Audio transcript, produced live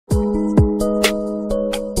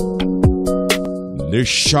nĩ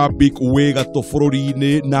Shabik wega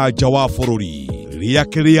tũbũrũri-inĩ na nja wa bũrũri.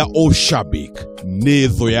 Rĩake rĩa Shabik nĩ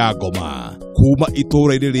thũ ya ngoma kuma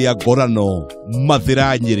itũũra-inĩ rĩa Ngorano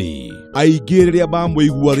Mathĩra Nyĩrĩ. Aingĩ rĩrĩa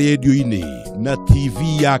mamũigua redio-inĩ na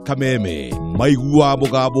TV ya Kameme maigua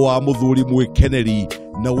mũgambo wa mũthuri mwĩkeneri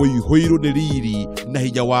na wĩihũirwo nĩ riri na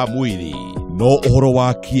hinya wa mwĩrĩ. No ũhoro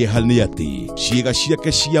wa kĩeha nĩ atĩ ciĩga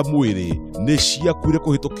ciake cia mwĩrĩ nĩ ciakuire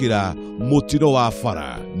kũhĩtũkĩra mũtino wa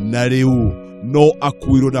bara, na rĩu no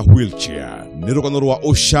akuirwo na wheelchair. Nĩ rũgano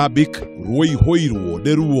rwa Shabik rũihũirwo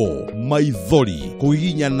nĩ ruo, maithori,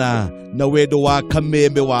 kũgiginyana na wendo wa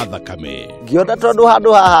Kameme wa thakame. Ngĩona tondũ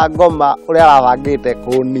handũ haha Ngoma ũrĩa arabangĩte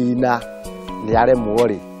kũnina nĩ aremwo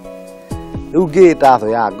rĩ, rĩu ngĩĩta thũ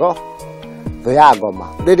ya Ngoma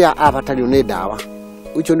rĩrĩa abatario nĩ ndawa.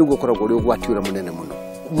 Ucio nĩguo ũkoragwo ũrĩ ũgwati ũrĩa mũnene mũno.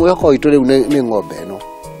 Mwĩhoko witũ rĩu nĩ ng'ombe ĩno.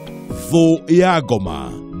 Thũ ya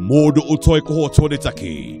Ngoma, mũndũ ũtoĩ kũhotwo nĩ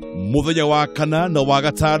takĩ. Mũthenya wa kana na wa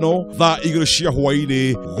gatano thaa 2 cia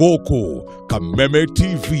hwaĩ-inĩ gũkũ Kameme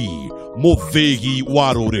TV, mũthĩgi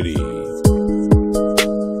wa rũrĩrĩ.